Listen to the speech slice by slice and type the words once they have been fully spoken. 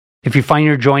If you find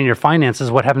your joy in your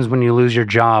finances, what happens when you lose your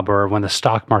job or when the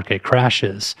stock market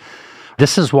crashes?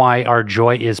 This is why our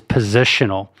joy is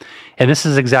positional. And this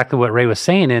is exactly what Ray was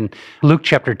saying in Luke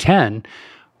chapter 10,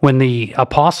 when the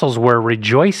apostles were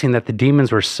rejoicing that the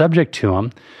demons were subject to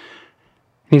them.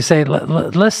 You say,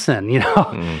 listen,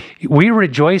 we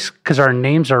rejoice because our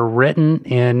names are written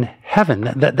in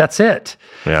heaven. That's it.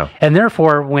 Yeah. And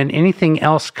therefore, when anything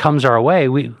else comes our way,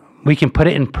 we can put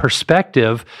it in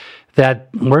perspective that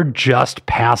we're just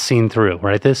passing through,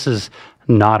 right? This is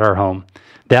not our home.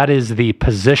 That is the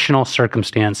positional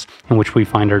circumstance in which we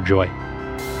find our joy.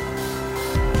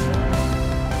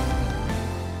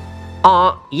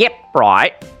 Yep,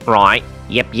 right,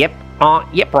 yep, yep,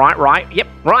 yep, right, yep,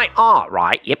 right,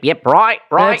 right, yep, right.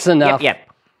 That's enough. Yep.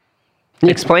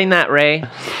 Explain that, Ray.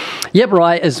 Yep,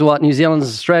 right is what New Zealanders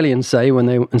and Australians say when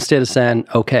they, instead of saying,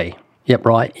 okay, yep,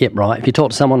 right. If you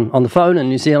talk to someone on the phone in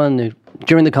New Zealand,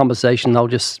 during the conversation, they'll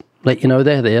just let you know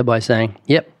they're there by saying,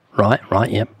 yep, right,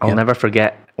 yep. I'll never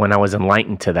forget when I was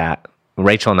enlightened to that.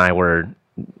 Rachel and I were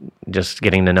just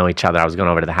getting to know each other. I was going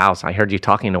over to the house. I heard you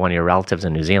talking to one of your relatives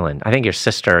in New Zealand. I think your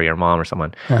sister or your mom or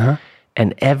someone. Uh-huh.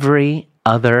 And every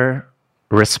other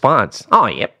response, oh,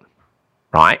 yep,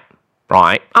 right,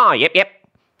 oh, yep,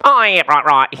 oh, yep,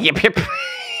 right, yep.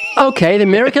 Okay, the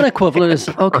American equivalent is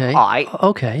okay.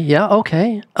 Okay, yeah,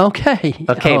 okay. Okay,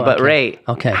 but Ray,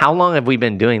 how long have we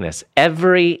been doing this?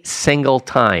 Every single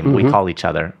time we call each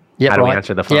other. Yep, how do right. we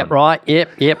answer the phone? Yep, right.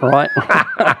 Yep, right.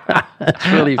 It's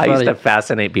really funny. I used to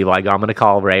fascinate people. I go, I'm going to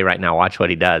call Ray right now. Watch what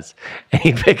he does. And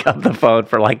he'd pick up the phone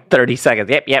for like 30 seconds.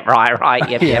 Yep, right.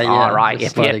 Yep, all right.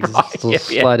 Yep, right.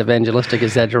 Slight evangelistic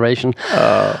exaggeration.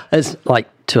 It's like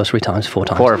 2 or 3 times, 4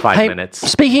 times. 4 or 5 minutes.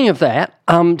 Speaking of that,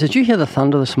 did you hear the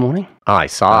thunder this morning? Oh, I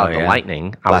saw the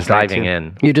lightning. I was driving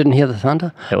in. You didn't hear the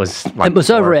thunder? It was like it was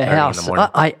over our house.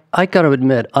 I got to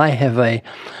admit, I have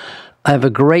a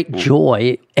great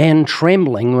joy and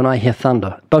trembling when I hear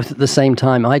thunder, both at the same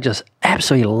time. I just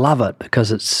absolutely love it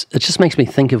because it just makes me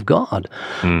think of God.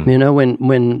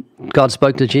 When God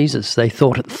spoke to Jesus, they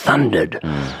thought it thundered.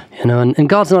 And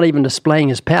God's not even displaying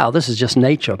his power. This is just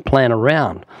nature playing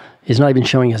around. He's not even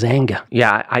showing his anger.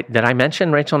 Yeah, did I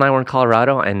mention Rachel and I were in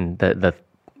Colorado and the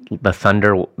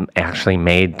thunder actually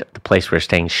made the place we were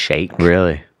staying shake?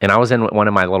 Really? And I was in one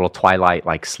of my little Twilight,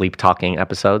 like, sleep talking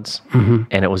episodes, and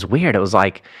it was weird. It was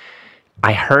like,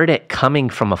 I heard it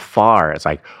coming from afar. It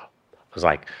was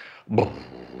like,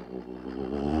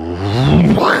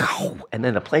 and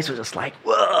then the place was just like,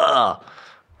 whoa,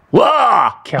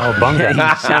 Cowabunga.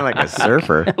 You sound like a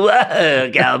surfer.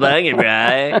 whoa, cowabunga,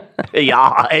 bro.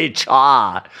 Yeah,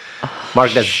 cha.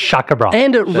 Mark does Shaka bra.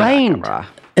 And it rained.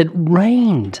 It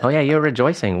rained. Oh yeah, you were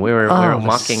rejoicing. We were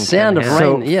mocking. The sound of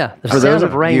rain. The For sound those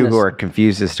of rain. you who are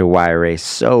confused as to why Ray's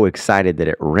so excited that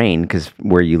it rained, because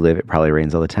where you live, it probably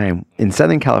rains all the time. In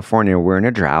Southern California, we're in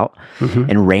a drought,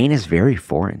 and rain is very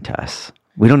foreign to us.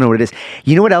 We don't know what it is.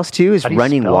 You know what else too is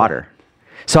running water.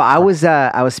 So I was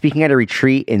speaking at a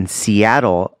retreat in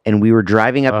Seattle, and we were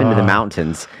driving up into the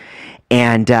mountains,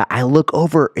 and I look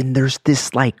over, and there's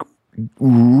this like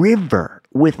river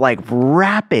with like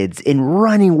rapids and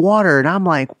running water, and I'm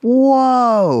like,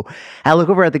 whoa. I look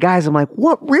over at the guys, I'm like,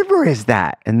 what river is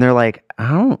that? And they're like, I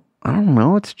don't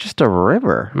know, it's just a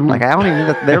river. Like, I don't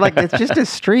even, they're like, it's just a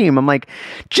stream. I'm like,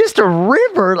 just a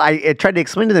river? I tried to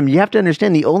explain to them, you have to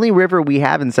understand, the only river we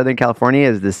have in Southern California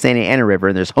is the Santa Ana River,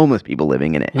 and there's homeless people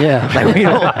living in it. Yeah. Like, we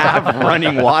don't have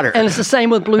running water. And it's the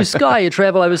same with blue sky. You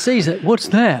travel overseas, what's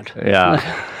that?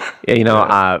 Yeah.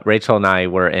 Rachel and I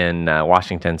were in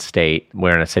Washington State.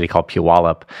 We're in a city called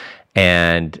Puyallup,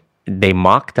 and they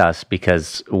mocked us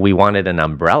because we wanted an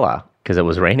umbrella because it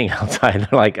was raining outside.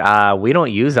 They're like, we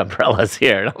don't use umbrellas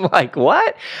here. And I'm like,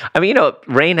 what? I mean,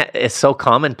 rain is so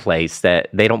commonplace that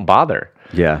they don't bother.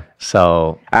 Yeah.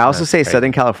 So I also say crazy.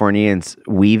 Southern Californians,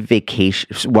 we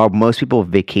vacation, while most people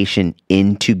vacation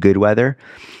into good weather,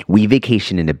 we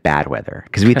vacation into bad weather.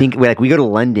 Because we think, we go to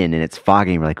London and it's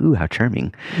foggy and we're like, ooh, how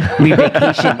charming. We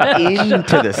vacation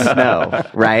into the snow,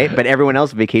 right? But everyone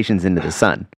else vacations into the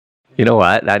sun. You know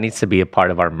what? That needs to be a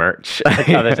part of our merch.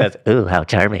 That says, ooh, how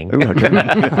charming. Ooh, how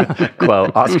charming.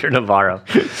 Quote, Oscar Navarro.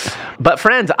 But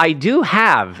friends, I do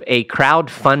have a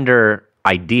crowdfunder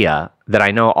idea that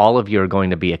I know all of you are going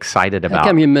to be excited about. How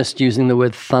come you missed using the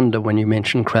word thunder when you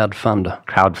mentioned crowdfunder?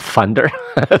 Crowdfunder?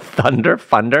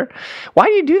 Funder? Why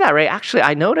do you do that, Ray? Actually,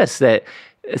 I noticed that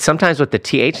sometimes with the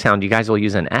TH sound, you guys will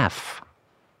use an F.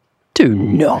 Do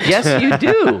not. Yes, you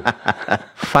do.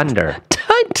 Funder.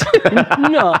 I do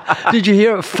not. Did you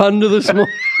hear it thunder this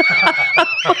morning?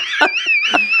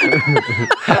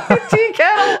 Tea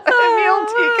kettle.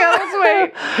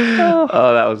 Wait.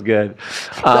 Oh, that was good.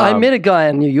 I met a guy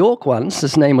in New York once.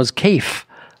 His name was Keith.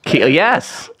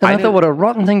 Yes. And I thought, what a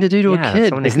rotten thing to do to a kid.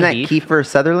 someone Isn't that Keith? Kiefer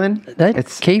Sutherland?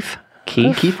 It's Keith.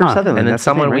 Kiefer Sutherland. And then that's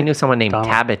his name, we knew right? someone named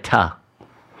Tabitha.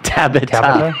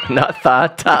 Tabitha? Not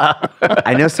Thata.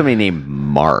 I know somebody named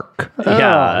Mark.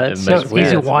 Yeah. that's it's so weird.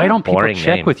 Easy. It's Why a don't people boring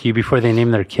check name. with you before they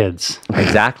name their kids?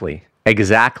 Exactly.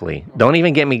 Don't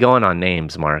even get me going on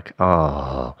names, Mark.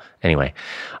 Oh, anyway.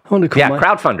 I want to call my...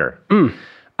 Crowdfunder.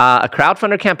 A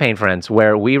crowdfunder campaign, friends,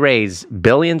 where we raise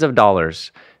billions of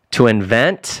dollars to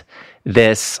invent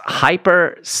this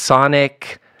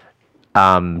hypersonic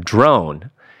drone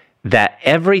that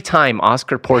every time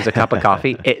Oscar pours a cup of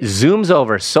coffee, it zooms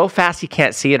over so fast he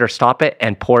can't see it or stop it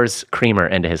and pours creamer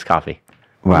into his coffee.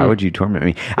 Why would you torment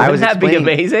me? Wouldn't that be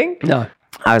amazing? No.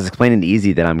 I was explaining to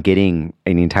Easy that I'm getting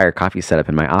an entire coffee setup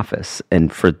in my office.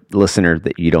 And for the listener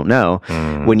that you don't know,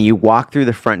 when you walk through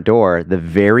the front door, the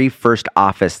very first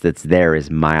office that's there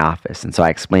is my office. And so I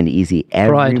explained to Easy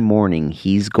every morning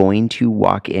he's going to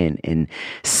walk in and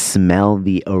smell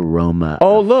the aroma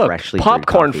of freshly brewed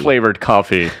popcorn coffee. flavored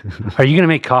coffee. Are you going to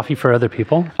make coffee for other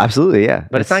people? Absolutely, yeah.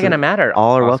 But it's not going to matter.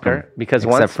 All are Oscar, welcome. because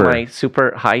Except once for- my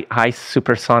super high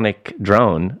supersonic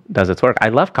drone does its work, I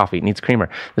love coffee. It needs creamer.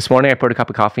 This morning I poured a cup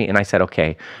of coffee and I said,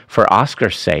 okay, for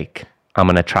Oscar's sake, I'm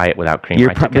going to try it without creamer.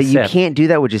 I took a But you sip. can't do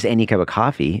that with just any cup of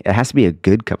coffee. It has to be a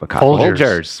good cup of coffee.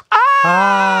 Folgers.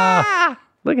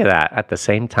 Look at that at the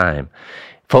same time.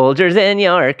 Folgers in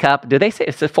your cup. Do they say,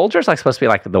 is the Folgers like supposed to be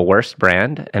like the worst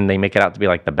brand and they make it out to be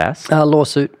like the best?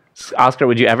 Lawsuit. Oscar,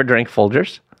 would you ever drink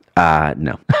Folgers?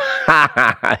 No.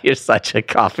 You're such a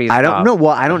coffee I don't snob. know.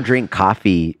 Well, I don't drink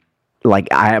coffee. Like,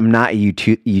 I am not a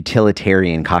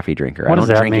utilitarian coffee drinker. What I does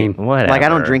don't that drink mean? It, Whatever. Like, I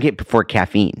don't drink it for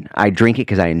caffeine. I drink it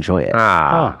because I enjoy it.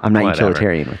 I'm not whatever.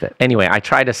 utilitarian with it. Anyway, I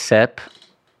tried a sip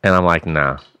and I'm like,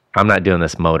 nah, I'm not doing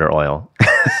this motor oil.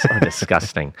 So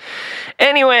disgusting.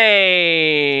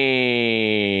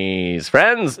 Anyways,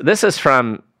 friends, this is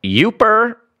from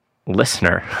Youper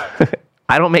listener.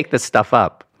 I don't make this stuff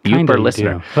up. Kinda Youper you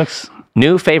listener. do. Looks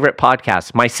New favorite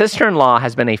podcast. My sister-in-law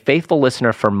has been a faithful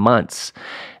listener for months,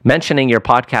 mentioning your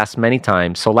podcast many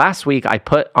times. So last week, I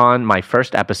put on my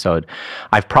first episode.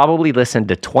 I've probably listened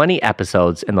to 20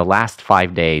 episodes in the last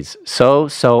 5 days. So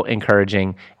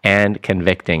encouraging and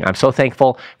convicting. I'm so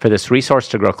thankful for this resource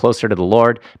to grow closer to the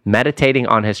Lord, meditating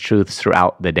on his truths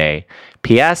throughout the day.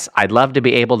 P.S. I'd love to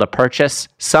be able to purchase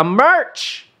some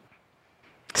merch.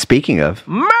 Speaking of,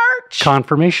 Merch!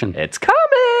 confirmation. It's coming!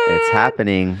 it's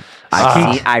happening.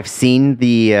 I've seen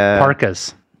the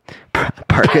Parkas.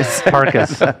 parkas.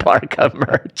 Parkas. Parka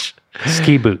merch.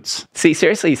 Ski boots. See,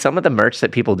 seriously, some of the merch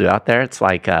that people do out there, it's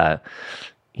like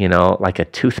like a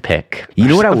toothpick. You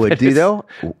know what I would do though?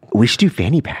 We should do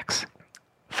fanny packs.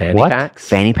 Fanny What? packs?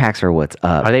 Fanny packs are what's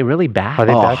up. Are they really bad? Are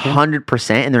they Oh, bad thing?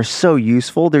 100%, and they're so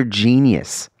useful. They're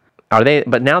genius. Are they?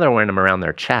 But now they're wearing them around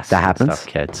their chest. That and happens? stuff,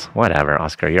 kids. Whatever,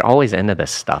 Oscar. You're always into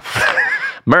this stuff.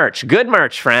 Merch, good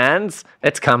merch, friends.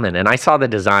 It's coming, and I saw the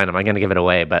design. I'm not going to give it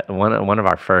away, but one of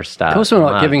our first. Of course, we're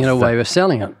not giving it away. We're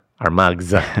selling it. Our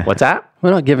mugs. What's that? We're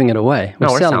not giving it away. No,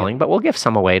 we're selling selling, but we'll give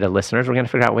some away to listeners. We're going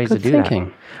to figure out ways Good to do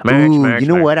thinking. that. Merch, Ooh, merch, you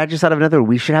know merch. what? I just thought of another.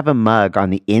 We should have a mug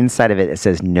on the inside of it that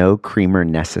says "No creamer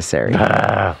necessary."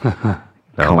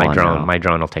 No, Come my on drone. now. My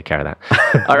drone will take care of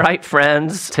that. All right,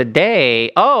 friends.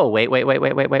 Today. Oh, wait.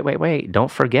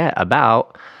 Don't forget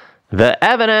about the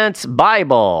Evidence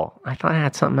Bible. I thought I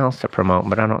had something else to promote,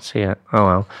 but I don't see it. Oh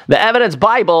well. The Evidence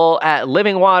Bible at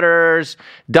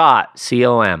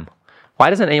livingwaters.com. Why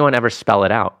doesn't anyone ever spell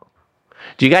it out?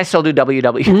 Do you guys still do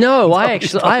www? No,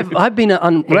 I've been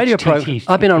on radio HTTP.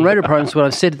 I've been on radio programs where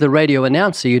I've said to the radio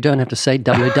announcer, you don't have to say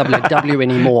www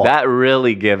anymore. That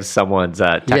really gives someone's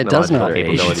technological doesn't it?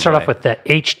 capability. You should start off with the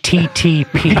HTTP.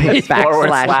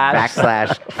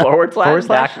 Forward Forward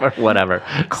slash, back, whatever.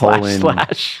 Colon.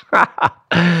 Slash.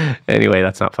 Anyway,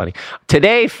 that's not funny.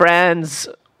 Today, friends,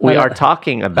 we are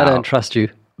talking I about. don't trust you.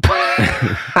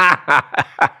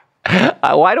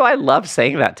 Why do I love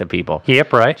saying that to people?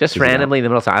 Yep, right. Just randomly in the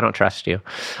middle of time. I don't trust you.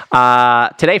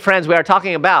 Today, friends, we are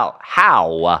talking about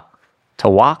how to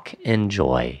walk in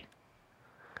joy.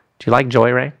 Do you like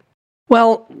joy, Ray?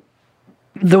 Well,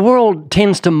 the world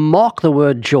tends to mock the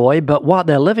word joy, but what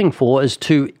they're living for is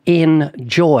to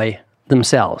enjoy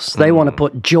themselves. They want to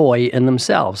put joy in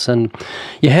themselves. And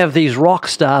you have these rock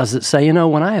stars that say,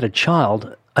 when I had a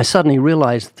child, I suddenly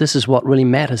realized this is what really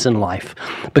matters in life.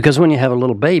 Because when you have a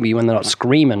little baby, when they're not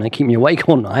screaming and keeping you awake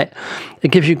all night,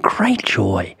 it gives you great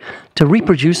joy to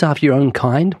reproduce after your own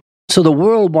kind. So the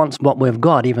world wants what we've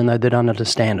got, even though they don't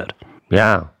understand it.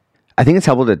 Yeah. I think it's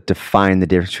helpful to define the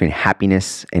difference between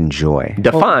happiness and joy.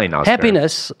 Define, Oscar.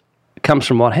 Happiness comes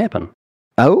from what happened.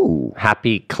 Oh,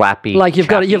 Happy, clappy. Like you've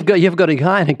got chappy. a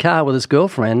guy in a car with his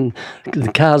girlfriend.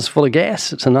 The car's full of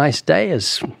gas. It's a nice day.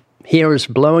 His hair is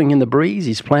blowing in the breeze.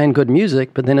 He's playing good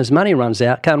music, but then his money runs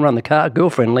out. Can't run the car.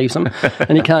 Girlfriend leaves him,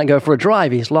 and he can't go for a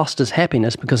drive. He's lost his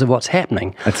happiness because of what's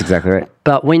happening. that's exactly right.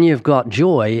 But when you've got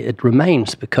joy, it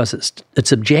remains because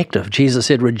it's objective. Jesus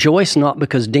said, "Rejoice not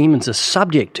because demons are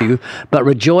subject to you, but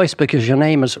rejoice because your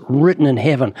name is written in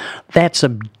heaven." That's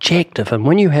objective, and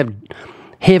when you have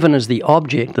heaven as the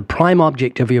object, the prime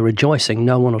object of your rejoicing,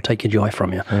 no one will take your joy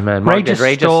from you. Amen. Ray Mark, did just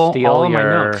Ray stole steal all of my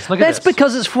your... notes. Look at That's this.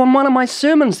 because it's from one of my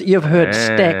sermons that you've heard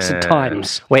stacks of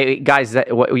times. Wait, guys,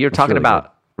 what you're talking really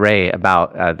about, Ray,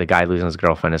 about the guy losing his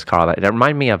girlfriend, his car. That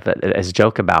reminded me of his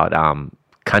joke about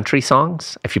country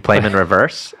songs. If you play them in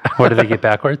reverse, What do they get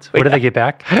backwards? What do they get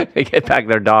back? they get back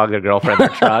their dog, their girlfriend, their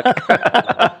truck.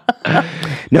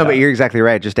 No, but you're exactly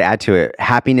right. Just to add to it,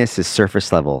 happiness is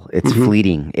surface level. It's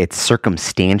fleeting. It's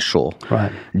circumstantial.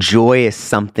 Right. Joy is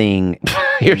something.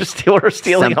 We're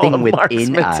stealing all Something of Mark's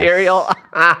within us. material.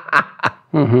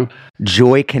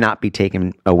 Joy cannot be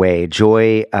taken away.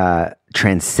 Joy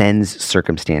transcends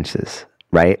circumstances.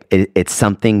 Right? It's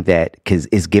something that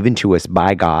is given to us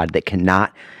by God that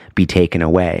cannot be taken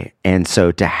away. And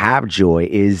so to have joy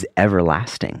is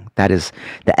everlasting. That is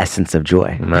the essence of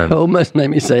joy. It almost made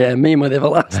me say amen with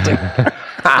everlasting.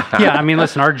 Yeah, I mean,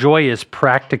 listen, our joy is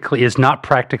not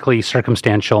practically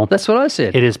circumstantial. That's what I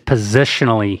said. It is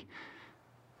positionally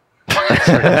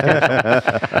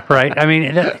circumstantial. Right? I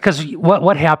mean, because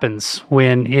what happens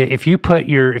when if you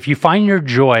find your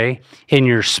joy in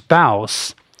your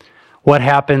spouse, what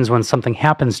happens when something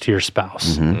happens to your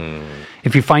spouse?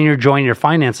 If you find your joy in your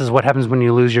finances, what happens when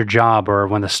you lose your job or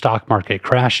when the stock market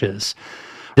crashes?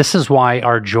 This is why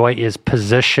our joy is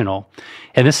positional.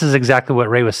 And this is exactly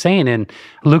what Ray was saying in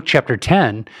Luke chapter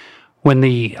 10, when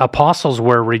the apostles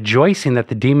were rejoicing that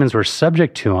the demons were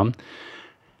subject to them.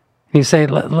 You say,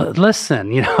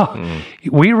 listen,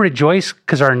 we rejoice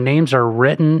because our names are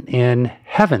written in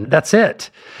heaven. That's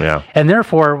it. Yeah. And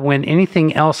therefore, when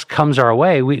anything else comes our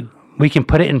way, we can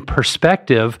put it in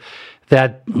perspective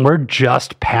that we're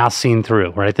just passing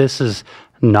through, right? This is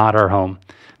not our home.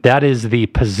 That is the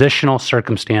positional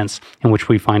circumstance in which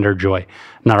we find our joy,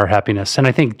 not our happiness. And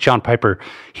I think John Piper,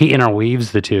 he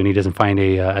interweaves the two, and he doesn't find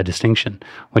a distinction,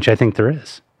 which I think there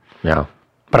is. Yeah.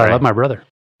 But I love my brother.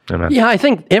 Amen. Yeah, I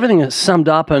think everything is summed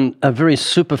up in a very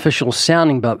superficial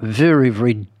sounding but very,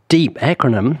 very deep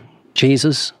acronym.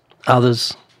 Jesus,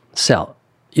 others, self.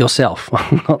 Yourself,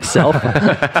 not self.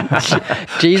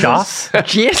 Jesus. Joss?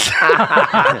 Yes.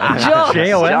 Joss.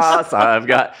 J-O-S? I've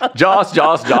got Joss,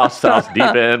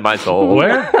 deep in my soul.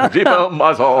 Where? Deep in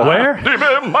my soul. Where? Deep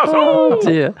in my soul. Oh,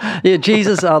 dear. Yeah,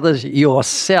 Jesus, others,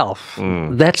 yourself.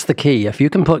 That's the key. If you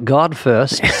can put God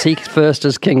first, seek first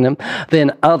his kingdom,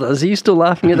 then others. Are you still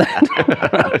laughing at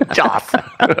that? Joss.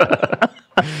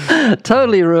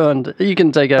 Totally ruined. You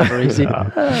can take over easy.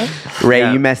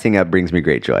 Ray, you messing up brings me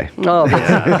great joy. Oh,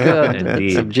 that's good. Indeed.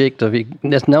 It's subjective.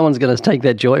 No one's going to take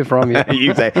that joy from you.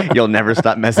 You say you'll never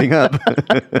stop messing up.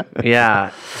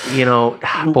 Yeah.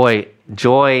 Boy,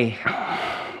 joy.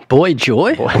 Boy,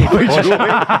 joy?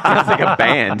 Sounds like a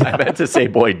band. I meant to say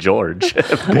Boy George.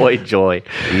 Boy, joy.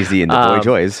 Easy into boy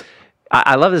joys.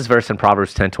 I love this verse in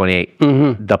Proverbs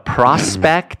 10:28. The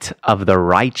prospect of the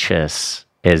righteous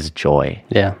is joy.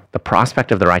 Yeah. The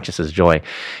prospect of the righteous is joy.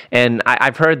 And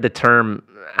I've heard the term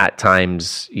at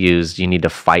times used, you need to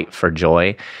fight for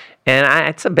joy. And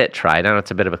it's a bit tried. I know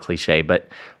it's a bit of a cliche, but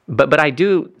I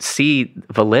do see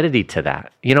validity to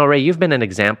that. Ray, you've been an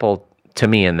example to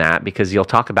me in that, because you'll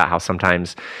talk about how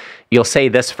sometimes you'll say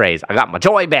this phrase, I got my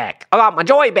joy back. I got my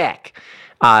joy back.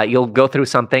 You'll go through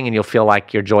something and you'll feel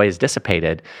like your joy is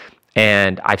dissipated.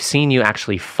 And I've seen you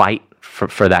actually fight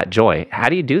for that joy. How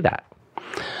do you do that?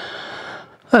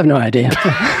 I have no idea.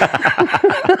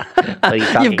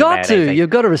 You've got to. Anything? You've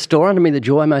got to restore unto me the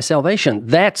joy of my salvation.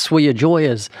 That's where your joy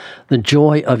is, the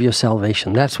joy of your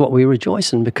salvation. That's what we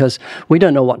rejoice in, because we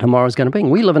don't know what tomorrow's going to bring.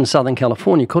 We live in Southern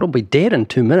California. Could all be dead in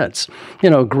 2 minutes.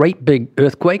 A great big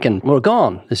earthquake and we're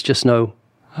gone. There's just no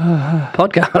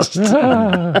podcast.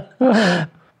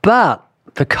 But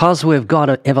because we've got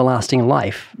an everlasting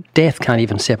life, death can't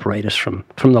even separate us from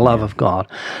the love of God.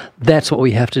 That's what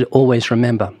we have to always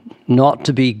remember. Not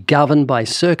to be governed by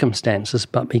circumstances,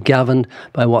 but be governed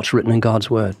by what's written in God's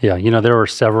Word. Yeah, there were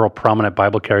several prominent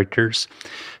Bible characters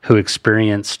who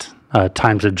experienced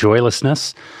times of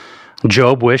joylessness.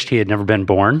 Job wished he had never been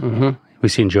born. We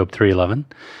see in Job 3:11.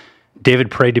 David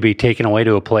prayed to be taken away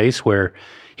to a place where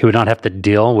he would not have to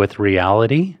deal with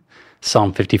reality.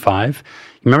 Psalm 55.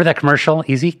 You remember that commercial,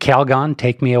 Easy? Calgon,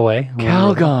 take me away.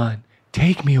 Calgon,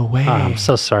 take me away. Oh, I'm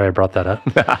so sorry I brought that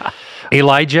up.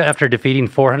 Elijah, after defeating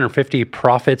 450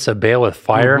 prophets of Baal with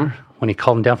fire, when he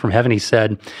called them down from heaven, he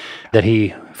said that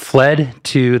he fled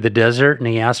to the desert and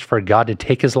he asked for God to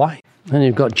take his life. And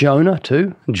you've got Jonah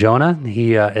too. Jonah,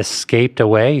 he escaped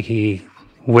away. He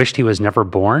wished he was never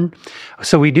born.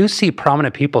 So we do see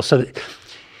prominent people. So,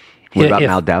 what about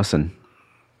Mal Dawson?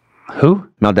 Who?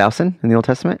 Mal Dawson in the Old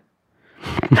Testament?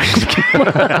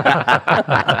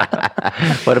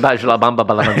 What about Jalabamba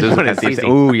Balabanzuz?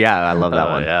 Oh, yeah, I love that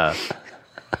one. Yeah.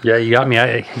 Yeah, you got me.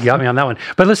 You got me on that one.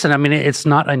 But listen, I mean, it's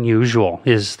not unusual,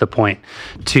 is the point,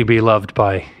 to be loved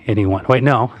by anyone. Wait,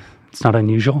 no, it's not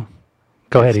unusual.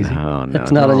 Go ahead, Easy. No,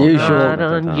 It's not unusual. Not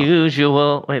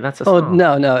unusual. Wait, that's a Oh song.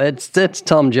 no, it's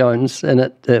Tom Jones, and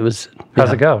it was.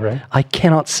 How's it go, right? I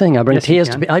cannot sing. I bring Yes, you tears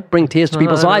can. to I bring tears to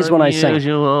people's eyes when I sing.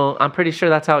 Unusual. I'm pretty sure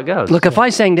that's how it goes. Look, if I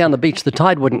sang down the beach, the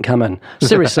tide wouldn't come in.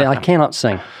 Seriously, I cannot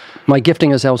sing. My gifting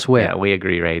is elsewhere. Yeah, we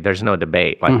agree, Ray. There's no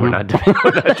debate. Like we're not debating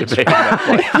that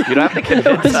point. You don't have to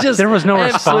convince It's us. just There was no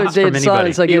absolute response from dead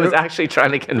anybody. silence. I He get, was actually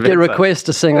trying to convince get us. requests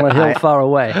to sing on a hill far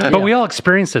away. But we all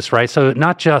experience this, right? So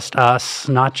not just us,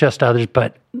 not just others,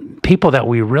 but people that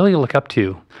we really look up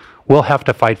to will have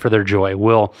to fight for their joy.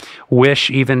 Will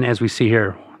wish, even as we see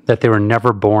here, that they were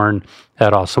never born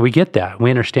at all. So we get that.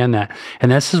 We understand that.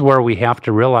 And this is where we have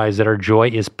to realize that our joy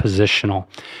is positional,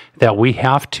 that we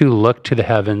have to look to the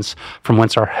heavens from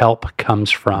whence our help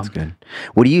comes from. Good.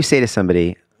 What do you say to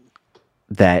somebody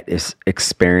that is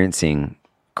experiencing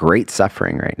great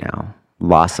suffering right now?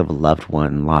 Loss of a loved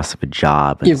one, loss of a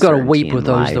job. You've got to uncertainty weep in with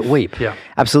those life. that weep. Yeah.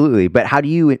 Absolutely. But how do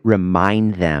you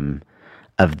remind them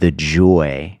of the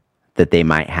joy that they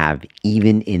might have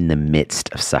even in the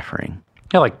midst of suffering?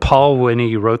 Yeah, like Paul, when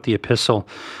he wrote the epistle,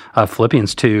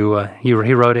 Philippians 2, he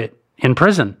wrote it in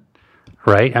prison,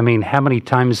 right? I mean, how many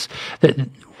times...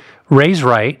 Ray's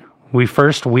right. We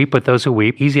first weep with those who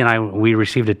weep. Easy and I, we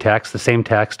received a text, the same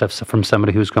text from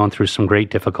somebody who's gone through some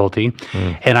great difficulty.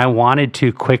 And I wanted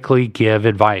to quickly give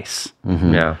advice,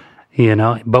 Yeah. you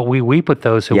know, but we weep with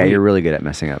those who Yeah, weep. you're really good at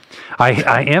messing up.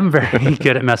 I am very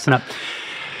good at messing up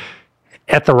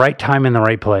at the right time in the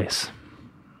right place.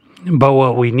 But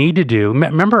what we need to do,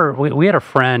 remember, we had a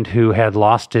friend who had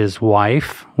lost his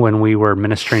wife when we were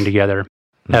ministering together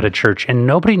at a church, and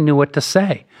nobody knew what to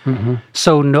say.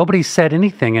 So nobody said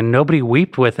anything, and nobody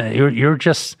wept with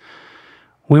it.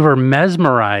 We were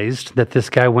mesmerized that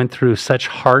this guy went through such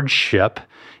hardship.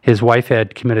 His wife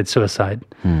had committed suicide.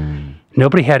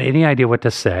 Nobody had any idea what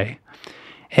to say.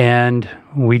 And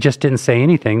we just didn't say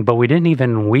anything, but we didn't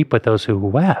even weep with those who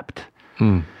wept.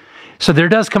 So there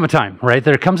does come a time, right?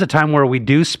 There comes a time where we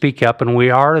do speak up and we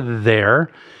are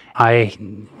there. I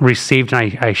received,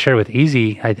 and I shared with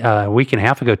Easy a week and a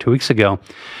half ago, 2 weeks ago,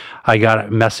 I got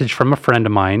a message from a friend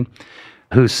of mine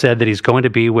who said that he's going to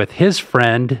be with his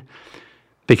friend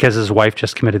because his wife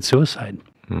just committed suicide.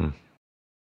 And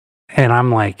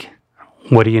I'm like,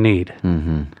 what do you need?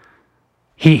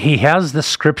 He has the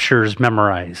scriptures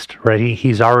memorized, right?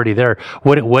 He's already there.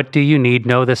 What do you need?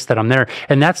 Know this, that I'm there.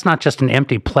 And that's not just an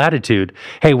empty platitude.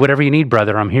 Hey, whatever you need,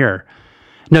 brother, I'm here.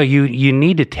 No, you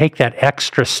need to take that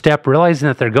extra step, realizing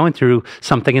that they're going through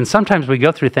something. And sometimes we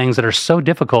go through things that are so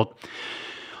difficult,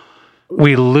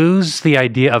 we lose the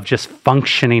idea of just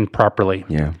functioning properly.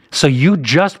 Yeah. So you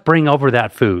just bring over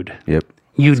that food. Yep.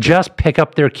 You just pick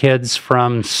up their kids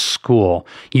from school.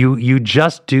 You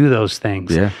just do those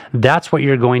things. Yeah. That's what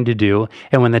you're going to do.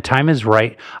 And when the time is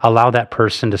right, allow that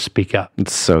person to speak up.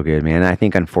 It's so good, man. I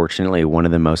think, unfortunately, one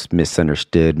of the most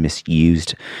misunderstood,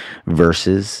 misused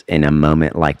verses in a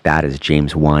moment like that is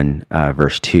James 1,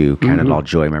 verse 2. Count it all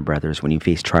joy, my brothers, when you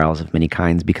face trials of many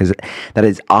kinds, because that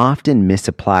is often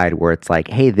misapplied where it's like,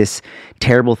 hey, this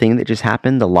terrible thing that just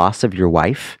happened, the loss of your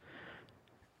wife,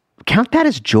 count that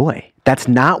as joy. That's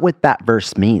not what that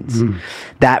verse means.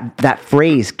 That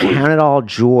phrase, count it all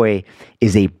joy,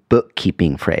 is a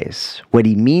bookkeeping phrase. What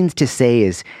he means to say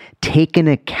is take an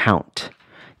account.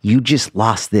 You just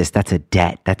lost this. That's a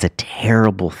debt. That's a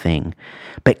terrible thing.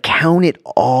 But count it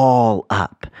all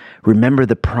up. Remember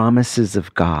the promises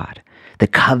of God, the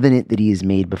covenant that he has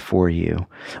made before you,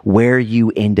 where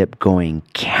you end up going.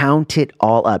 Count it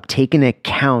all up. Take an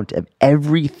account of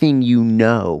everything you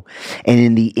know. And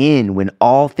in the end, when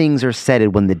all things are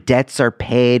settled, when the debts are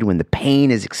paid, when the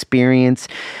pain is experienced,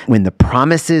 when the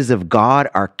promises of God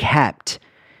are kept,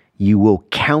 you will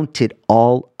count it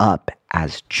all up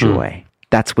as joy.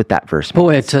 That's what that verse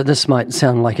means. Boy, this might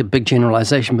sound like a big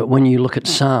generalization, but when you look at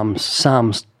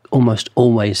Psalms almost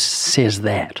always says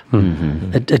that.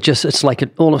 It's like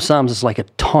all of Psalms is like a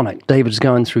tonic. David's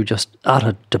going through just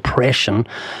utter depression,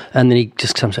 and then he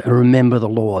just comes, remember the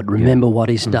Lord, remember what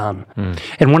he's done.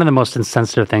 And one of the most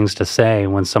insensitive things to say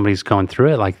when somebody's going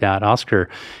through it like that, Oscar,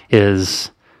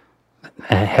 is,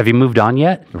 have you moved on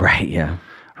yet? Right, yeah.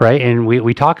 Right? And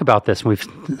we talk about this, and we've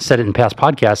said it in past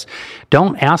podcasts.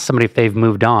 Don't ask somebody if they've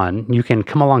moved on. You can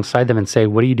come alongside them and say,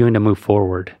 what are you doing to move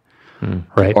forward?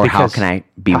 Right? Or how can I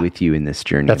be with you in this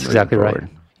journey? That's exactly right.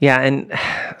 Yeah, and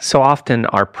so often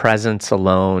our presence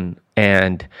alone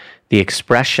and the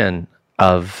expression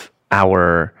of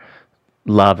our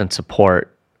love and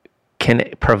support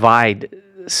can provide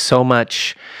so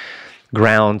much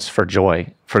grounds for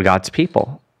joy for God's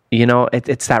people. You know,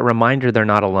 it's that reminder they're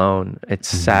not alone.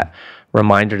 It's that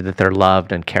reminder that they're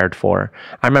loved and cared for.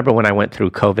 I remember when I went through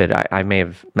COVID, I may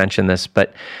have mentioned this,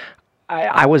 but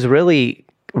I was really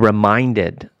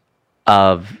reminded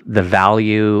of the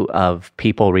value of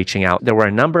people reaching out. There were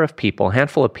a number of people, a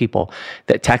handful of people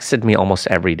that texted me almost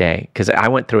every day because I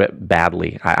went through it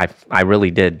badly. I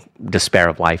really did despair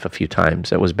of life a few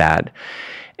times. It was bad.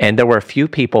 And there were a few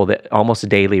people that almost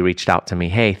daily reached out to me,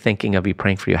 hey, thinking of you,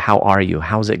 praying for you. How are you?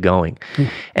 How's it going?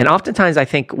 And oftentimes I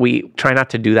think we try not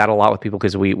to do that a lot with people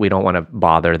because we don't want to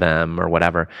bother them or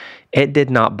whatever. It did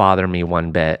not bother me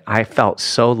one bit. I felt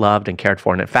so loved and cared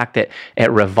for. And in fact, it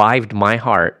revived my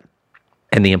heart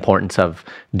and the importance of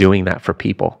doing that for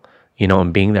people, you know,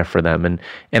 and being there for them. And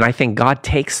I think God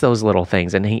takes those little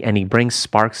things and he brings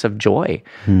sparks of joy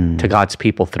to God's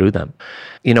people through them.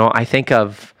 You know, I think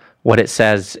of what it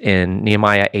says in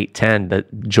Nehemiah 8:10, the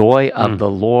joy of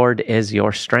the Lord is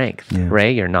your strength. Yeah.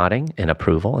 Ray, you're nodding in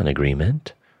approval and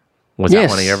agreement. Was that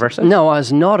one of your verses? No, I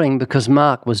was nodding because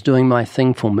Mark was doing my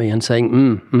thing for me and saying,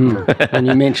 when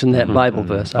you mentioned that Bible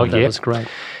verse. That was great.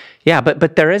 Yeah,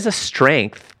 but there is a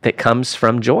strength that comes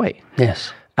from joy.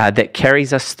 Yes. That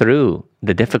carries us through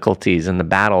the difficulties and the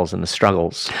battles and the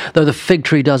struggles. Though the fig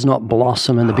tree does not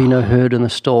blossom and there be no herd in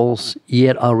the stalls,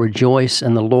 yet I'll rejoice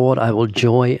in the Lord, I will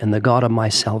joy in the God of my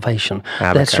salvation.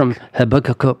 Habakkuk. That's from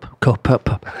Habakkuk.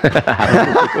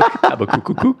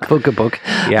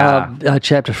 Yeah.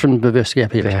 Chapter from verse. Yeah,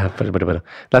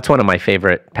 that's one of my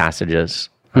favorite passages.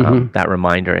 That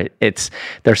reminder.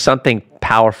 There's something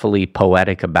powerfully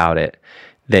poetic about it.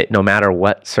 That no matter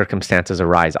what circumstances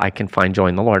arise, I can find joy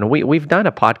in the Lord. And we've done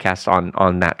a podcast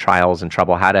on that, trials and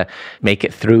trouble, how to make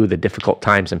it through the difficult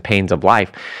times and pains of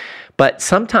life. But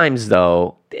sometimes,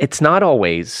 though, it's not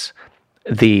always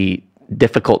the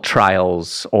difficult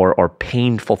trials or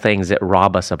painful things that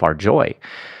rob us of our joy.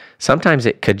 Sometimes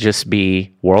it could just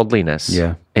be worldliness.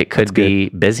 Yeah. It could be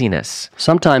busyness.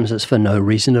 Sometimes it's for no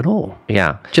reason at all.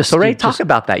 Yeah. So Ray, talk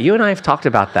about that. You and I have talked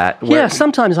about that. Yeah,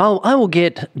 sometimes I will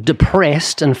get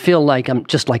depressed and feel like I'm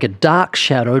just like a dark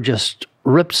shadow just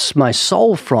rips my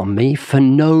soul from me for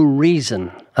no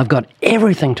reason. I've got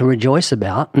everything to rejoice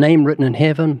about, name written in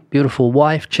heaven, beautiful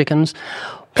wife, chickens,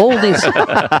 all these...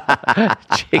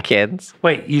 Chickens?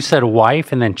 Wait, you said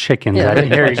wife and then chickens. Yeah. I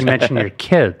didn't hear you mention your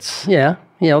kids. Yeah.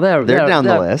 You know, they're down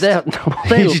the list.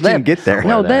 They just didn't get there.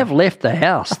 No, they've left the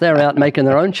house. They're out making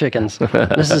their own chickens.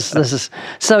 This is.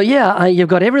 So yeah, you've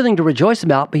got everything to rejoice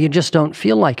about, but you just don't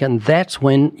feel like it. And that's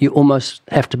when you almost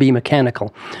have to be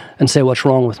mechanical and say, "What's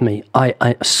wrong with me?"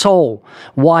 Soul,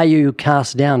 why are you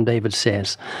cast down? David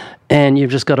says, and you've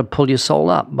just got to pull your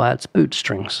soul up by its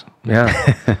bootstrings. Yeah,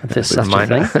 there's such a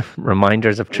thing.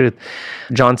 Reminders of truth.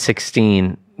 John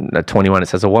 16:21, it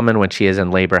says, a woman when she is in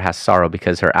labor has sorrow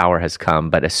because her hour has come,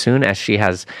 but as soon as she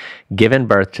has given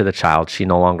birth to the child, she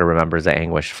no longer remembers the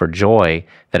anguish for joy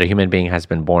that a human being has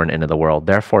been born into the world.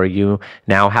 Therefore you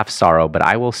now have sorrow, but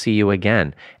I will see you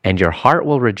again, and your heart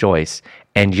will rejoice,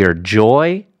 and your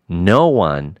joy no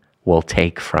one will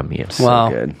take from you. Wow.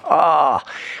 So good. Oh,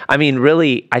 I mean,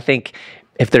 really, I think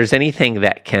if there's anything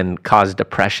that can cause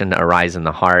depression to arise in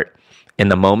the heart in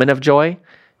the moment of joy,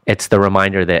 it's the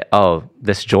reminder that, oh,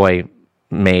 this joy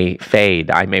may fade.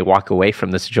 I may walk away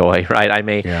from this joy, right? I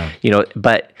may,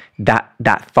 but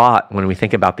that thought, when we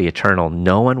think about the eternal,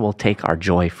 no one will take our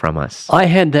joy from us. I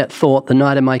had that thought the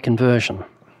night of my conversion.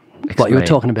 Explain. What you were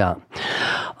talking about.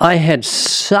 I had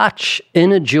such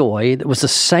inner joy that was the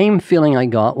same feeling I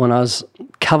got when I was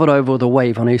covered over with a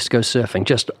wave when I used to go surfing.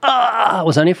 Just, it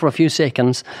was only for a few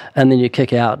seconds, and then you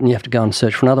kick out and you have to go and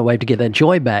search for another wave to get that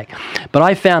joy back. But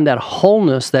I found that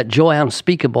wholeness, that joy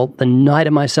unspeakable, the night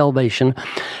of my salvation,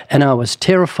 and I was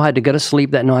terrified to go to sleep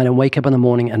that night and wake up in the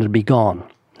morning and it'd be gone.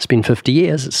 It's been 50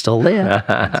 years. It's still there.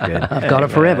 That's good. I've got it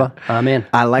forever. Amen.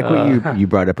 I like what you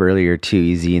brought up earlier too,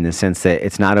 Easy, in the sense that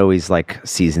it's not always like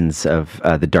seasons of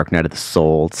the dark night of the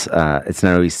soul. It's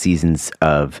not always seasons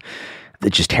of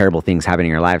just terrible things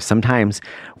happening in our lives, sometimes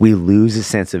we lose a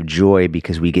sense of joy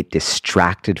because we get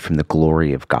distracted from the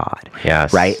glory of God.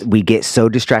 Yes. Right? We get so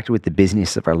distracted with the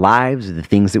business of our lives, or the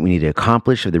things that we need to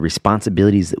accomplish, or the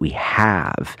responsibilities that we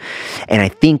have. And I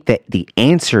think that the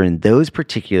answer in those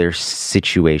particular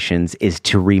situations is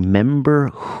to remember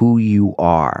who you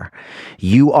are.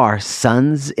 You are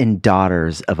sons and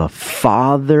daughters of a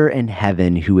Father in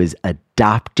heaven who has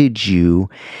adopted you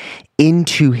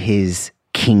into his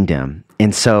kingdom.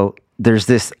 And so there's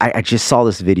this, I just saw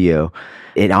this video.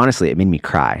 It made me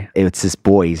cry. It's this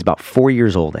boy, he's about 4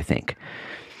 years old, I think.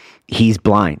 He's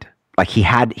blind. Like he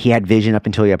had vision up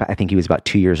until I think he was about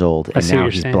 2 years old, and now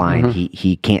he's blind. Mm-hmm.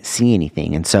 He can't see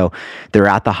anything. And so they're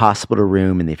at the hospital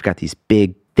room, and they've got these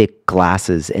big, thick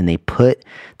glasses, and they put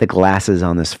the glasses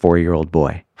on this 4-year-old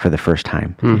boy for the first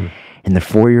time. Mm-hmm. And the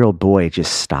 4-year-old boy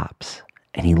just stops,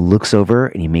 and he looks over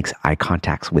and he makes eye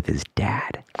contact with his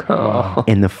dad. Oh.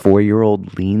 And the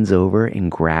 4-year-old leans over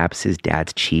and grabs his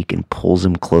dad's cheek and pulls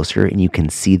him closer, and you can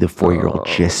see the 4-year-old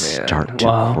start to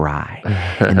cry.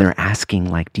 And they're asking,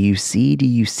 like, do you see? Do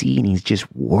you see? And he's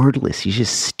just wordless. He's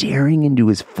just staring into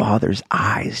his father's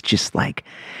eyes, just like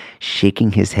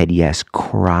shaking his head, yes,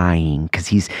 crying, because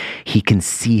he can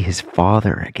see his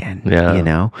father again. Yeah. You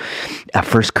know?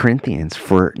 1 Corinthians,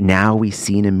 for now we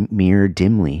see in a mirror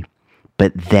dimly,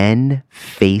 but then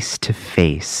face to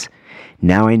face.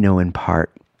 Now I know in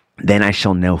part, then I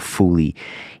shall know fully,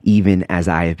 even as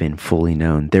I have been fully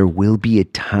known. There will be a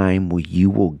time where you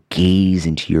will gaze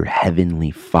into your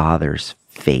heavenly Father's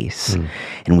face.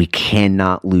 And we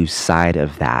cannot lose sight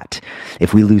of that.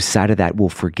 If we lose sight of that, we'll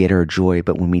forget our joy.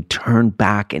 But when we turn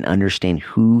back and understand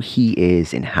who he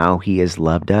is and how he has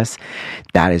loved us,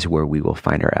 that is where we will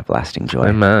find our everlasting joy.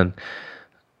 Amen.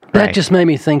 That just made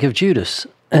me think of Judas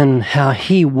and how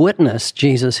he witnessed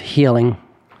Jesus healing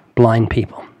blind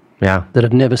people that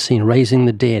had never seen, raising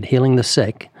the dead, healing the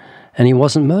sick, and he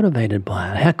wasn't motivated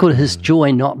by it. How could his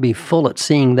joy not be full at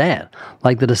seeing that,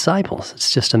 like the disciples?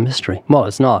 It's just a mystery. Well,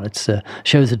 it's not. It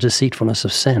shows the deceitfulness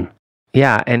of sin.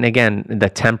 Yeah, and again, the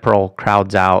temporal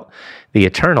crowds out the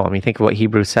eternal. I mean, think of what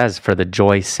Hebrews says, for the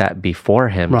joy set before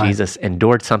him, Jesus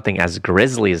endured something as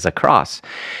grisly as a cross.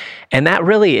 And that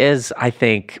really is, I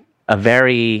think, a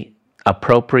very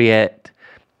appropriate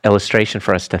illustration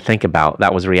for us to think about.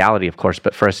 That was reality, of course,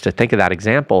 but for us to think of that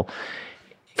example,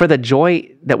 for the joy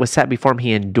that was set before him,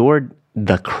 he endured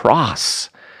the cross,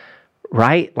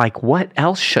 right? Like, what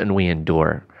else shouldn't we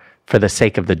endure for the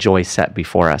sake of the joy set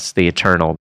before us, the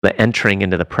eternal, the entering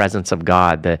into the presence of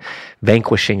God, the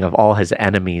vanquishing of all his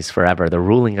enemies forever, the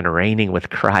ruling and reigning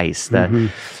with Christ, that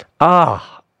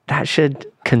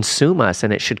should consume us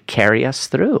and it should carry us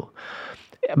through.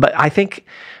 But I think,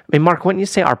 Mark, wouldn't you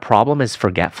say our problem is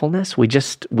forgetfulness? We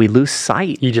lose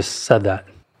sight. You just said that.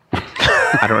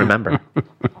 I don't remember.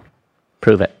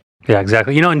 Prove it. Yeah,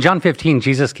 exactly. You know, in John 15,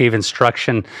 Jesus gave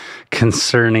instruction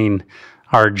concerning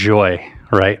our joy,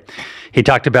 right? He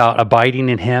talked about abiding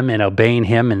in him and obeying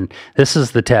him, and this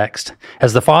is the text.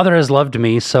 As the Father has loved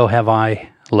me, so have I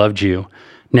loved you.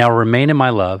 Now remain in my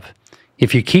love.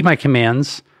 If you keep my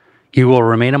commands, you will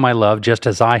remain in my love, just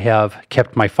as I have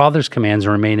kept my Father's commands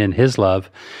and remain in his love.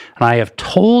 And I have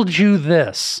told you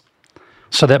this,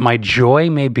 so that my joy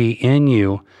may be in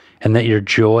you, and that your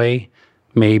joy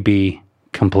may be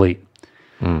complete.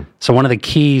 So one of the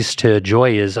keys to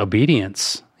joy is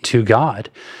obedience to God.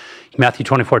 Matthew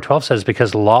 24:12 says,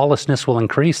 because lawlessness will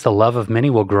increase, the love of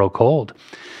many will grow cold.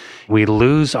 We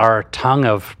lose our tongue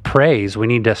of praise. We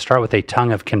need to start with a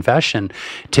tongue of confession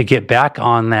to get back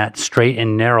on that straight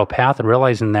and narrow path, and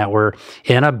realizing that we're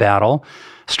in a battle.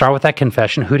 Start with that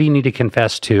confession. Who do you need to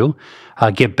confess to?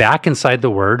 Get back inside the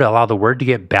Word. Allow the Word to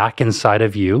get back inside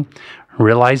of you.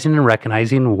 Realizing and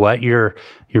recognizing what your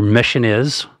mission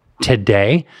is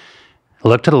today.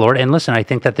 Look to the Lord. And listen, I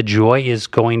think that the joy is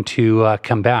going to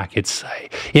come back. It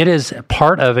is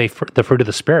part of the fruit of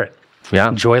the Spirit.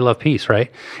 Yeah. Joy, love, peace,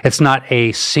 right? It's not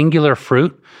a singular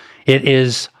fruit. It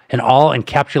is an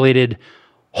all-encapsulated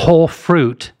whole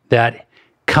fruit that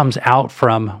comes out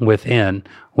from within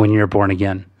when you're born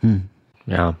again.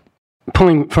 Yeah.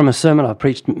 Pulling from a sermon I've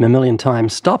preached a million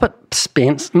times. Stop it,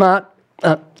 Spence. Mark,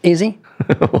 easy.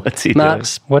 What's he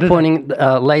Mark's doing? Pointing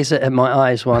laser at my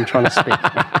eyes while I'm trying to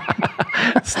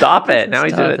speak. Stop it. Now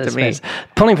he's doing it to me.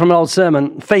 Pulling from an old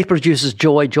sermon, faith produces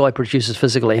joy, joy produces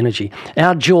physical energy.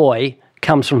 Our joy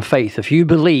comes from faith. If you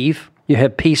believe, You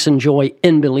have peace and joy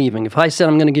in believing. If I said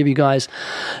I'm going to give you guys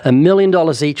 $1 million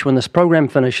each when this program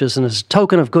finishes, and as a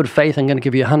token of good faith, I'm going to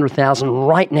give you 100,000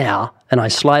 right now, and I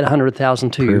slide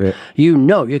 100,000 to you, you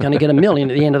know you're going to get $1 million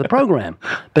at the end of the program,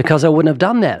 because I wouldn't have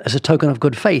done that as a token of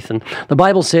good faith. And the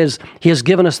Bible says He has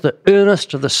given us the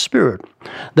earnest of the Spirit.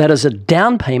 That is a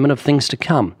down payment of things to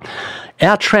come.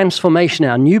 Our transformation,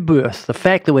 our new birth, the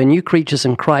fact that we're new creatures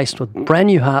in Christ with brand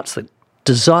new hearts that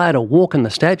desire to walk in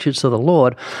the statutes of the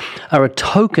Lord, are a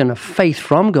token of faith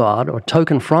from God, or a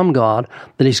token from God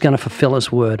that He's going to fulfill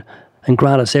His word and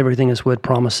grant us everything His word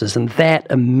promises. And that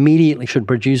immediately should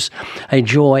produce a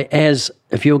joy, as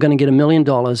if you're going to get $1 million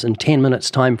in 10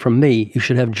 minutes' time from me, you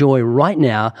should have joy right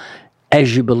now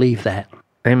as you believe that.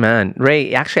 Amen.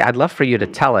 Ray, actually, I'd love for you to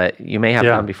tell it. You may have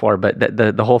done before, but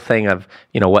the whole thing of,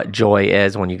 what joy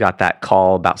is when you got that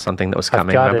call about something that was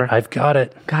coming, remember? I've got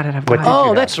it.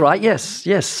 Oh, that's right. Yes.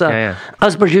 I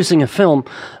was producing a film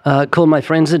called My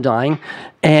Friends Are Dying,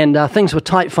 and things were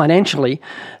tight financially.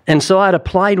 And so I'd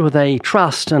applied with a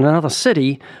trust in another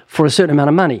city for a certain amount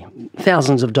of money,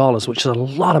 thousands of dollars, which is a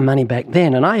lot of money back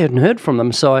then. And I hadn't heard from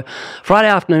them. So Friday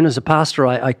afternoon, as a pastor,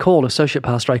 I called, associate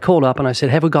pastor, I called up and I said,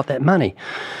 have we got that money?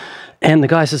 And the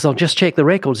guy says, I'll just check the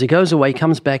records. He goes away,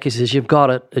 comes back, he says, you've got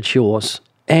it, it's yours.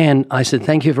 And I said,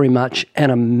 thank you very much.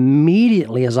 And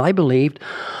immediately, as I believed,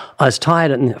 I was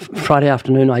tired on Friday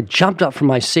afternoon. I jumped up from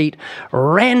my seat,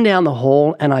 ran down the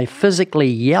hall, and I physically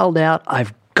yelled out,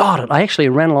 I've got it. I actually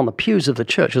ran along the pews of the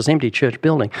church. It was an empty church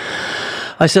building.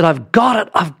 I said, I've got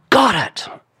it. I've got it.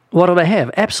 What did I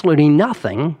have? Absolutely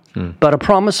nothing but a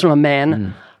promise from a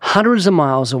man hundreds of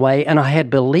miles away, and I had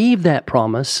believed that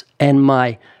promise, and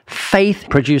my faith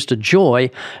produced a joy,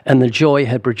 and the joy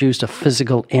had produced a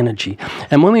physical energy.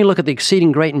 And when we look at the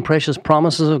exceeding great and precious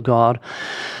promises of God,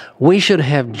 we should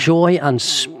have joy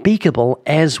unspeakable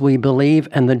as we believe,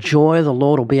 and the joy of the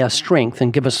Lord will be our strength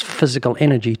and give us physical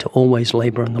energy to always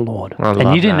labor in the Lord.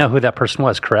 And you didn't know who that person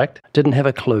was, correct? Didn't have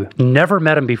a clue. Never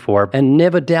met him before. And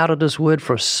never doubted His word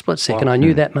for a split second. I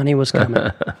knew that money was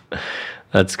coming.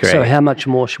 That's great. So how much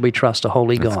more should we trust a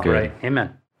holy God? Right.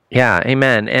 Amen. Yeah,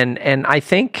 amen. And I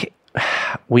think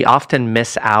we often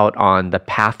miss out on the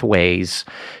pathways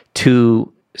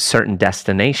to certain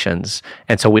destinations,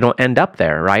 and so we don't end up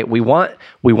there, right? We want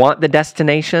the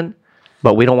destination,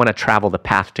 but we don't want to travel the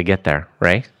path to get there,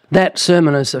 right? That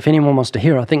sermon is, if anyone wants to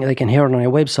hear it, I think they can hear it on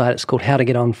our website. It's called How to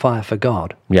Get on Fire for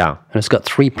God. Yeah. And it's got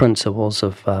 3 principles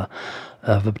of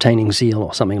obtaining zeal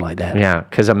or something like that. Yeah,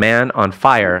 because a man on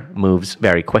fire moves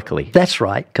very quickly. That's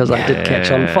right, because I did catch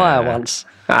on fire once.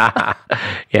 Yeah,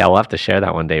 we'll have to share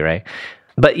that one day, Ray.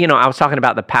 But, I was talking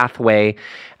about the pathway,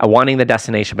 wanting the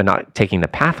destination but not taking the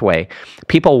pathway.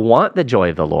 People want the joy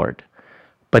of the Lord,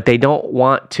 but they don't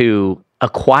want to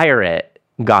acquire it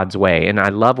God's way. And I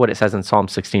love what it says in Psalm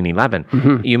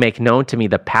 16:11. You make known to me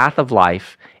the path of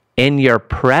life. In your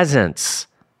presence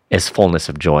is fullness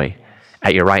of joy.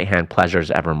 At your right hand,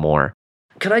 pleasures evermore.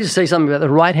 Can I just say something about the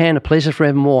right hand, a pleasure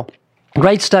forevermore?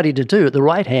 Great study to do. At the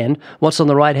right hand, what's on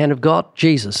the right hand of God?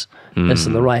 Jesus. That's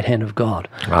on the right hand of God.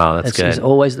 Oh, that's good. It's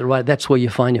always the right. That's where you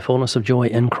find your fullness of joy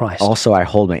in Christ. Also, I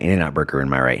hold my In-N-Out burger in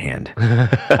my right hand.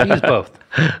 I use both.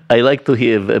 I like to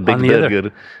have a big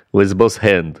burger with both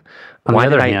hands. On the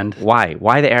other hand. Why?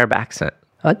 Why the Arab accent?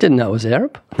 I didn't know it was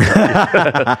Arab.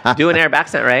 Do an Arab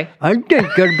accent, Ray. I did.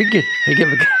 Gotta be good.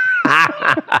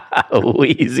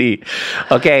 Easy.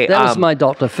 Okay. That was my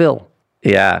Dr. Phil.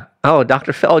 Yeah. Oh,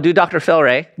 Dr. Phil. Oh, do Dr. Phil,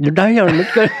 Ray.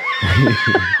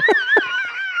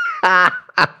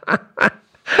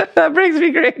 That brings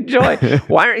me great joy.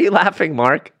 Why aren't you laughing,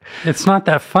 Mark? It's not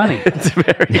that funny. It's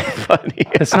very funny.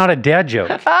 It's not a dad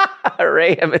joke.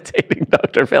 Ray imitating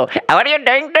Dr. Phil. What are you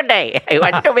doing today? I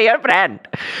want to be your friend.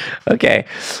 Okay.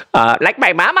 Like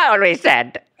my mama always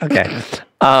said. Okay.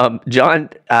 John,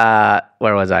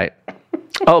 where was I?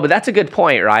 Oh, but that's a good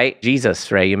point, right?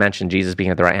 Jesus, Ray, you mentioned Jesus being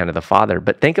at the right hand of the Father.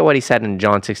 But think of what He said in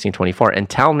John 16:24.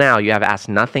 Until now, you have asked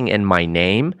nothing in my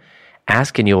name.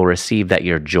 Ask and you will receive, that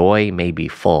your joy may be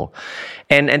full.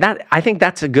 And that, I think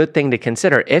that's a good thing to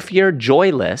consider. If you're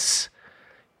joyless,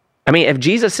 if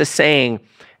Jesus is saying,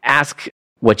 ask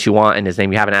what you want in His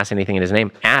name, you haven't asked anything in His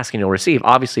name, ask and you'll receive.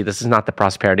 Obviously, this is not the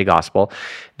prosperity gospel.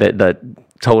 The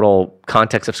total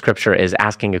context of Scripture is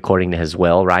asking according to His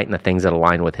will, right? And the things that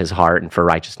align with His heart and for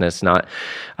righteousness, not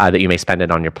that you may spend it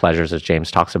on your pleasures, as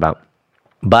James talks about.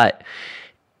 But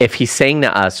if He's saying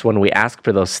to us, when we ask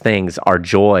for those things, our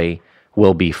joy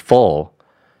will be full,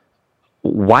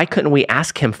 why couldn't we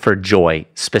ask Him for joy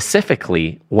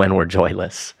specifically when we're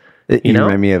joyless? You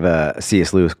remind me of a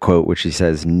C.S. Lewis quote, which he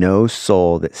says, "No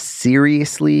soul that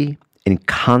seriously and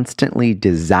constantly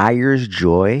desires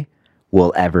joy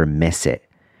will ever miss it.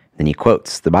 Then he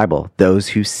quotes the Bible, those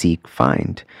who seek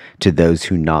find, to those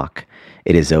who knock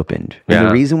it is opened. And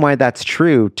the reason why that's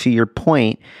true, to your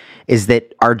point, is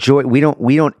that our joy, we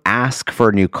don't ask for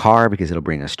a new car because it'll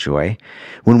bring us joy.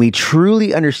 When we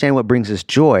truly understand what brings us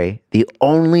joy, the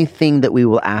only thing that we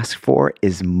will ask for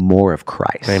is more of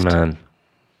Christ. Amen.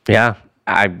 Yeah,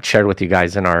 I shared with you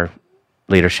guys in our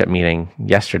leadership meeting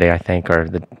yesterday, I think,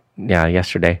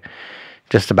 yesterday,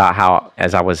 just about how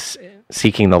as I was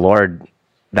seeking the Lord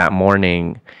that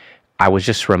morning, I was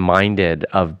just reminded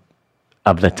of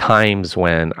the times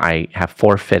when I have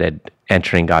forfeited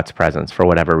entering God's presence for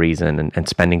whatever reason and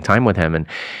spending time with him.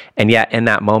 And yet in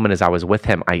that moment, as I was with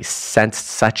him, I sensed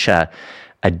such a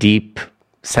deep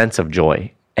sense of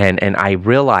joy. And I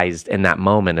realized in that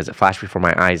moment, as it flashed before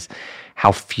my eyes,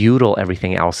 how futile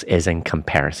everything else is in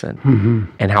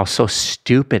comparison, and how so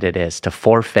stupid it is to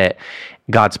forfeit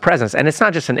God's presence. And it's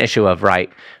not just an issue of, right,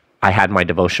 I had my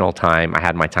devotional time, I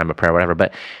had my time of prayer, whatever,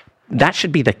 but that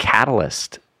should be the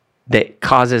catalyst that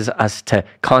causes us to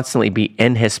constantly be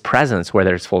in his presence where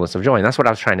there's fullness of joy. And that's what I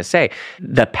was trying to say.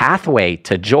 The pathway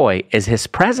to joy is his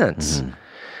presence.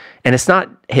 And it's not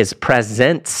his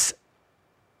presence,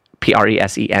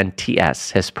 presents,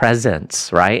 his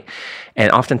presence, right?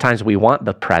 And oftentimes we want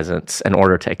the presence in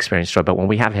order to experience joy, but when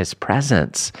we have his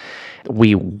presence,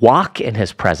 we walk in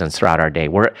his presence throughout our day.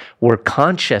 We're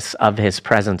conscious of his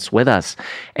presence with us,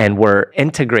 and we're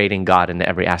integrating God into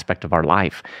every aspect of our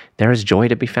life. There is joy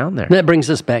to be found there. That brings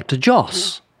us back to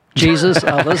Joss. Jesus,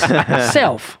 others,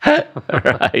 self.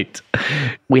 Right.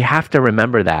 We have to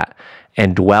remember that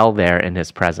and dwell there in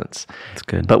his presence. That's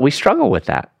good. But we struggle with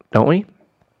that, don't we?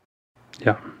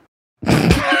 Yeah.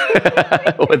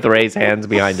 With Ray's hands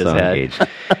behind his head. Engaged.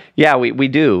 Yeah, we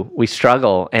do. We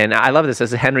struggle. And I love this.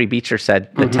 As Henry Beecher said,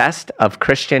 the test of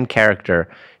Christian character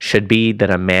should be that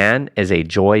a man is a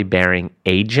joy-bearing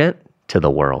agent to the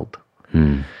world.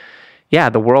 Yeah,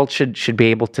 the world should be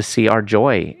able to see our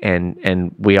joy,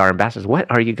 and we are ambassadors. What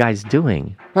are you guys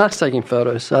doing? I was taking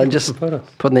photos. I just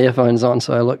putting the earphones on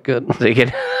so I look good. So you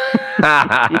can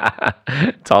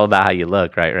it's all about how you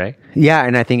look, right? Yeah,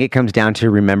 and I think it comes down to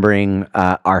remembering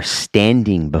our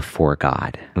standing before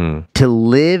God. To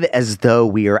live as though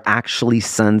we are actually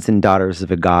sons and daughters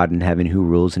of a God in heaven who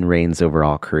rules and reigns over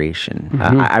all creation.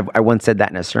 I once said that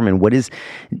in a sermon.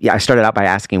 I started out by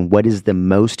asking, what is the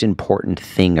most important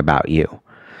thing about you?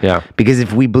 Yeah. Because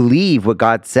if we believe what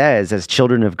God says as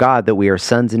children of God, that we are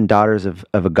sons and daughters of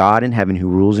a God in heaven who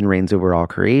rules and reigns over all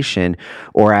creation,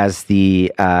 or as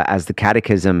the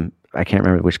catechism, I can't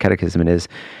remember which catechism it is,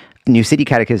 New City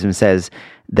Catechism says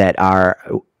that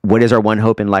what is our one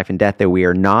hope in life and death? That we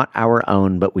are not our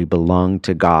own, but we belong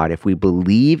to God. If we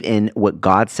believe in what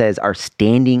God says our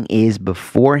standing is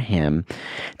before him,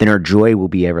 then our joy will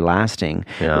be everlasting.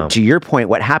 Yeah. To your point,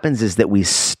 what happens is that we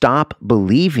stop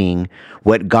believing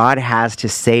what God has to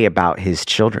say about his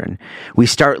children. We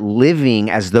start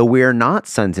living as though we are not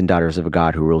sons and daughters of a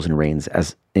God who rules and reigns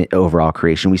over all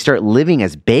creation. We start living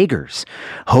as beggars,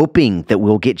 hoping that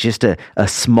we'll get just a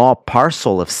small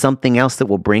parcel of something else that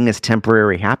will bring us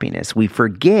temporary happiness. We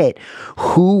forget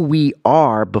who we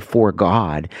are before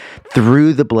God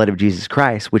through the blood of Jesus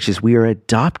Christ, which is we are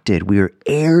adopted. We are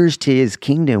heirs to his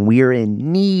kingdom. We are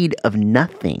in need of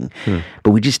nothing.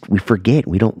 But we forget.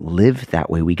 We don't live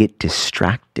that way. We get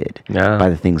distracted by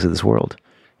the things of this world.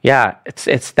 Yeah,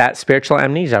 it's that spiritual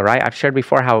amnesia, right? I've shared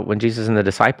before how when Jesus and the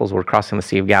disciples were crossing the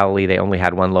Sea of Galilee, they only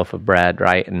had one loaf of bread,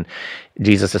 right? And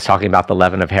Jesus is talking about the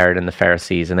leaven of Herod and the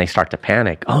Pharisees, and they start to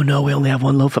panic. Oh no, we only have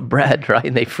one loaf of bread, right?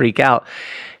 And they freak out.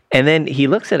 And then he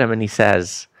looks at them and he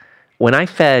says, when I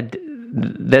fed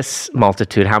this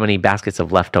multitude, how many baskets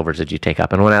of leftovers did you take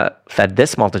up? And when I fed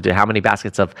this multitude, how many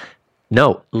baskets of,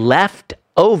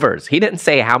 leftovers. He didn't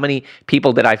say how many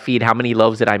people did I feed, how many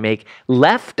loaves did I make.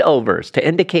 Leftovers to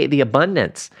indicate the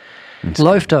abundance.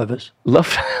 Leftovers.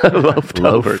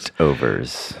 Leftovers.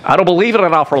 I don't believe in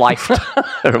an offer life.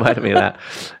 It reminded me of that.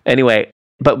 Anyway,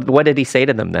 but what did he say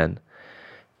to them then?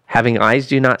 Having eyes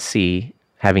do not see,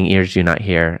 having ears do not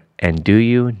hear, and do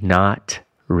you not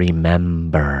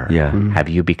remember? Have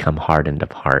you become hardened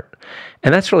of heart?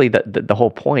 And that's really the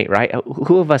whole point, right?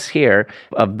 Who of us here,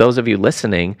 of those of you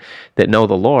listening that know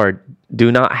the Lord,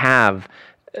 do not have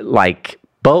like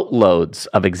boatloads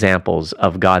of examples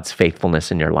of God's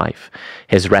faithfulness in your life?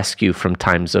 His rescue from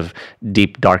times of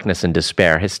deep darkness and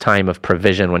despair, his time of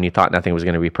provision when you thought nothing was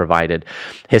going to be provided,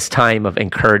 his time of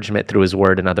encouragement through his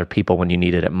word and other people when you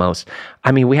needed it most.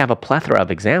 I mean, we have a plethora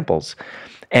of examples.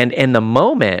 And in the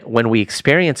moment when we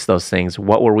experience those things,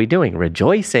 what were we doing?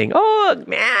 Rejoicing. Oh,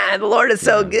 man, the Lord is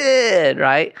so good,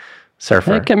 right?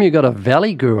 Surfer. How come you got a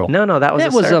Valley Girl? No, that was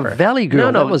that a was surfer. a Valley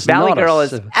Girl. No, that was Valley not Girl a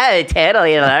is,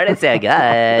 totally, it's so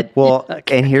good. Well,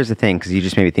 and here's the thing, because you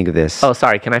just made me think of this. Oh,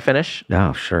 sorry, can I finish?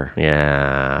 Oh, sure.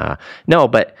 Yeah. No,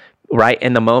 but right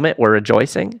in the moment, we're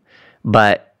rejoicing,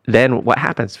 but then what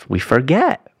happens? We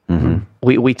forget. Mm-hmm.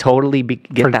 We totally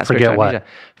get that. Forget what? Amnesia.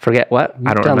 Forget what?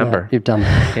 I don't remember. You've done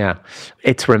that. Yeah.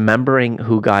 It's remembering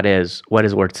who God is, what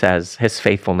his word says, his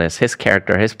faithfulness, his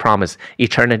character, his promise,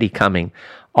 eternity coming,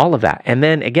 all of that. And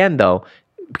then again, though,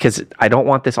 because I don't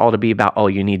want this all to be about, oh,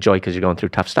 you need joy because you're going through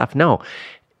tough stuff. No.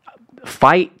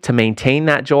 Fight to maintain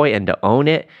that joy and to own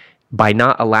it by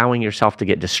not allowing yourself to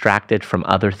get distracted from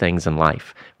other things in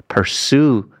life.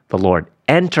 Pursue the Lord.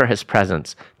 Enter his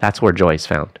presence. That's where joy is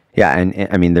found. Yeah, and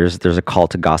I mean, there's a call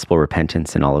to gospel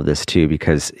repentance in all of this too,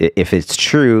 because if it's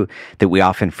true that we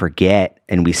often forget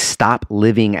and we stop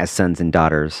living as sons and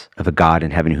daughters of a God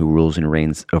in heaven who rules and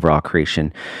reigns over all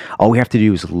creation, all we have to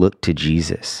do is look to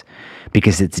Jesus,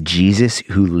 because it's Jesus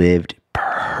who lived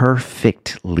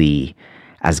perfectly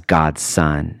as God's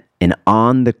son. And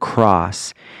on the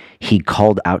cross, he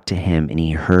called out to him and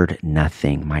he heard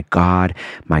nothing. My God,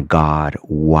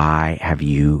 why have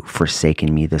you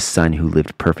forsaken me? The son who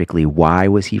lived perfectly, why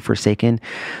was he forsaken?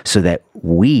 So that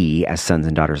we, as sons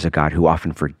and daughters of God, who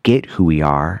often forget who we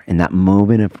are, in that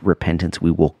moment of repentance,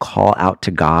 we will call out to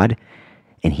God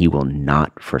and he will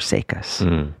not forsake us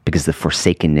because the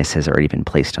forsakenness has already been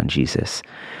placed on Jesus.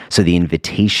 So the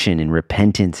invitation in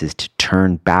repentance is to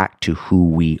turn back to who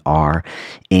we are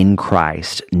in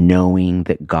Christ, knowing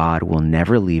that God will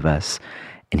never leave us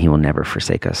and he will never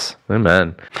forsake us.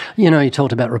 Amen. You know, you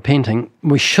talked about repenting.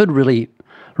 We should really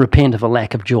repent of a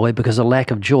lack of joy, because a lack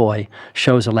of joy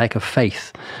shows a lack of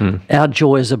faith. Our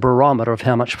joy is a barometer of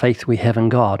how much faith we have in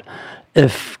God.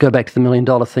 Go back to the $1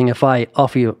 million thing, if I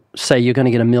offer you, say you're going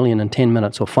to get $1 million in 10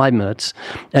 minutes or 5 minutes,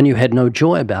 and you had no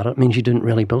joy about it, it means you didn't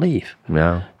really believe.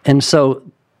 Yeah. And so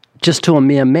just to a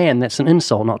mere man, that's an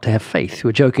insult not to have faith. We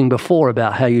were joking before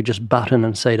about how you just butt in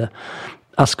and say to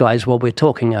us guys, while we're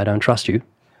talking, I don't trust you,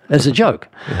 as a joke.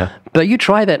 Yeah. But you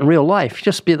try that in real life.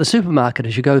 Just be at the supermarket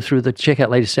as you go through the checkout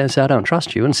lady stand and say, I don't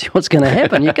trust you, and see what's going to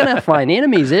happen. You're going to find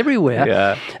enemies everywhere.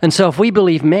 Yeah. And so if we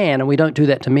believe man and we don't do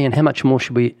that to man, how much more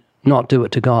should we not do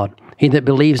it to God? He that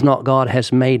believes not God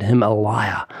has made him a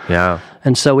liar. Yeah.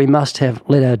 And so we must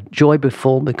let our joy be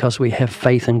full, because we have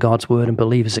faith in God's word and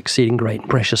believe his exceeding great and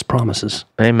precious promises.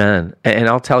 Amen. And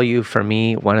I'll tell you, for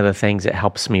me, one of the things that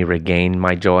helps me regain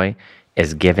my joy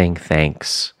is giving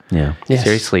thanks. Yeah. Yes.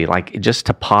 Seriously, like just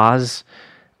to pause.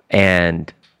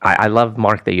 And I love,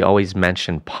 Mark, that you always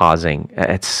mention pausing.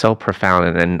 It's so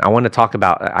profound. And I want to talk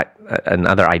about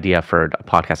another idea for a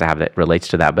podcast I have that relates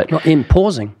to that. But Not in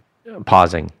pausing.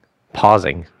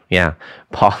 Pausing. Yeah.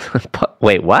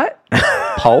 Wait, what?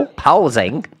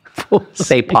 Pausing?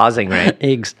 Say pausing, right?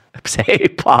 Eggs. Say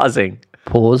pausing.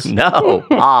 Pause. No.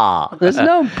 There's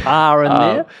no power in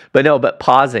there. But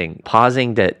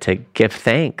pausing to give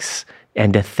thanks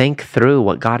and to think through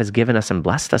what God has given us and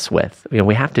blessed us with. You know,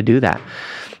 we have to do that.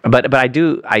 But I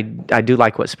do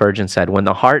like what Spurgeon said. When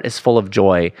the heart is full of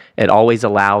joy, it always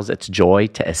allows its joy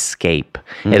to escape.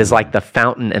 It is like the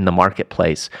fountain in the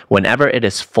marketplace. Whenever it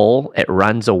is full, it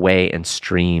runs away and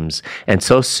streams. And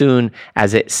so soon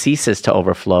as it ceases to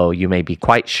overflow, you may be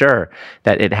quite sure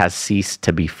that it has ceased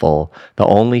to be full. The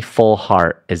only full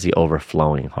heart is the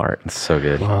overflowing heart. It's so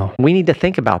good. Wow. We need to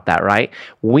think about that, right?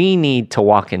 We need to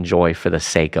walk in joy for the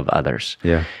sake of others.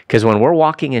 Yeah. Because when we're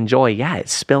walking in joy, it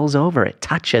spills over, it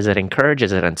touches, it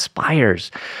encourages, it inspires.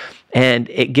 And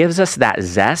it gives us that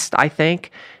zest, I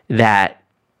think, that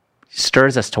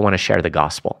stirs us to want to share the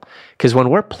gospel. Because when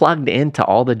we're plugged into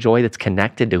all the joy that's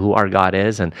connected to who our God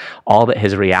is and all that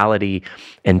his reality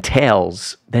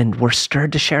entails, then we're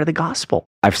stirred to share the gospel.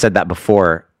 I've said that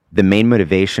before. The main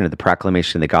motivation of the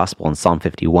proclamation of the gospel in Psalm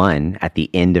 51 at the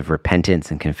end of repentance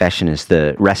and confession is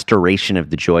the restoration of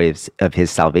the joy of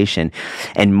his salvation.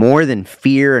 And more than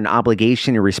fear and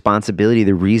obligation and responsibility,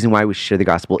 the reason why we share the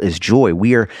gospel is joy.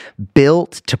 We are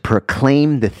built to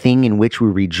proclaim the thing in which we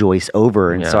rejoice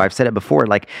over. And so I've said it before,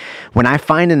 like when I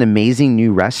find an amazing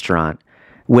new restaurant,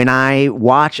 when I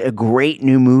watch a great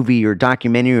new movie or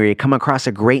documentary, or you come across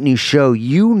a great new show,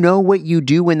 you know what you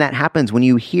do when that happens. When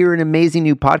you hear an amazing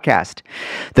new podcast,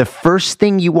 the first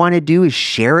thing you want to do is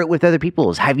share it with other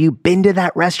people. Have you been to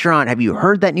that restaurant? Have you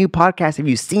heard that new podcast? Have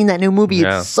you seen that new movie?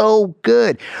 Yeah. It's so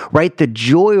good, right? The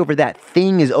joy over that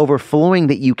thing is overflowing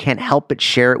that you can't help but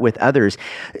share it with others.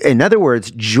 In other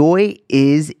words, joy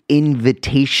is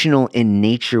invitational in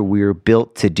nature. We are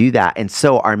built to do that. And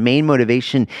so our main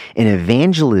motivation in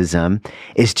evangelism evangelism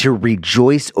is to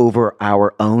rejoice over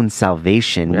our own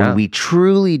salvation. Yeah. When we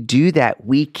truly do that,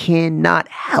 we cannot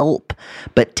help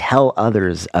but tell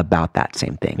others about that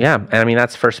same thing. Yeah, and I mean,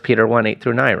 that's 1 Peter 1, 8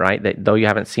 through 9, right? That though you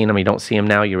haven't seen him, you don't see him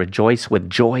now, you rejoice with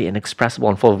joy inexpressible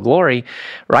and full of glory,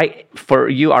 right? For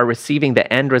you are receiving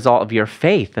the end result of your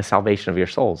faith, the salvation of your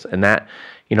souls. And that,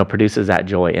 produces that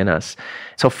joy in us.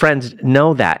 So friends,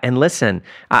 know that. And listen,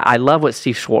 I love what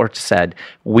Steve Schwartz said.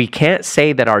 We can't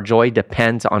say that our joy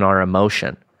depends on our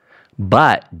emotion.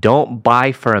 But don't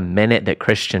buy for a minute that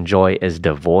Christian joy is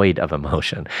devoid of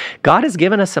emotion. God has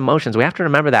given us emotions. We have to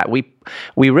remember that. We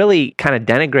really kind of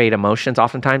denigrate emotions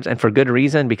oftentimes, and for good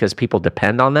reason, because people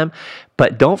depend on them.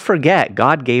 But don't forget,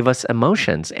 God gave us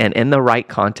emotions, and in the right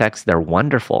context, they're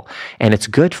wonderful. And it's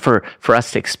good for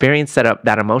us to experience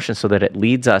that emotion so that it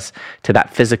leads us to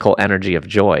that physical energy of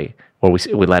joy, where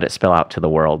we let it spill out to the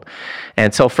world.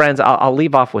 And so, friends, I'll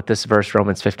leave off with this verse,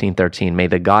 Romans 15:13. May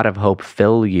the God of hope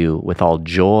fill you with all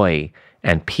joy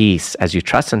and peace as you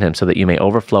trust in him, so that you may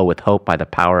overflow with hope by the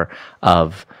power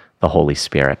of the Holy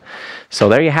Spirit. So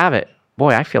there you have it.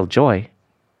 Boy, I feel joy.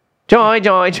 Joy,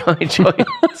 joy, joy, joy.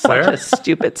 Such a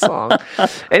stupid song.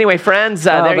 Anyway, friends,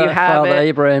 there you have Father it.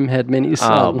 Abraham had many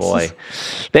sons. Oh, boy.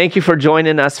 Thank you for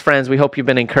joining us, friends. We hope you've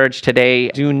been encouraged today.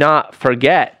 Do not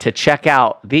forget to check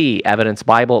out the Evidence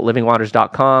Bible at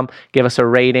livingwaters.com. Give us a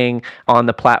rating on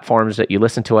the platforms that you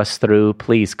listen to us through.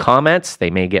 Please, comments. They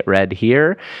may get read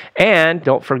here. And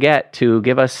don't forget to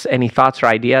give us any thoughts or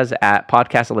ideas at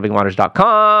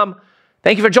podcast@livingwaters.com.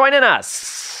 Thank you for joining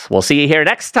us. We'll see you here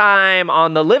next time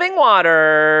on the Living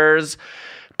Waters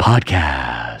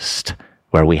podcast,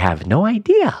 where we have no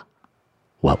idea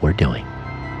what we're doing.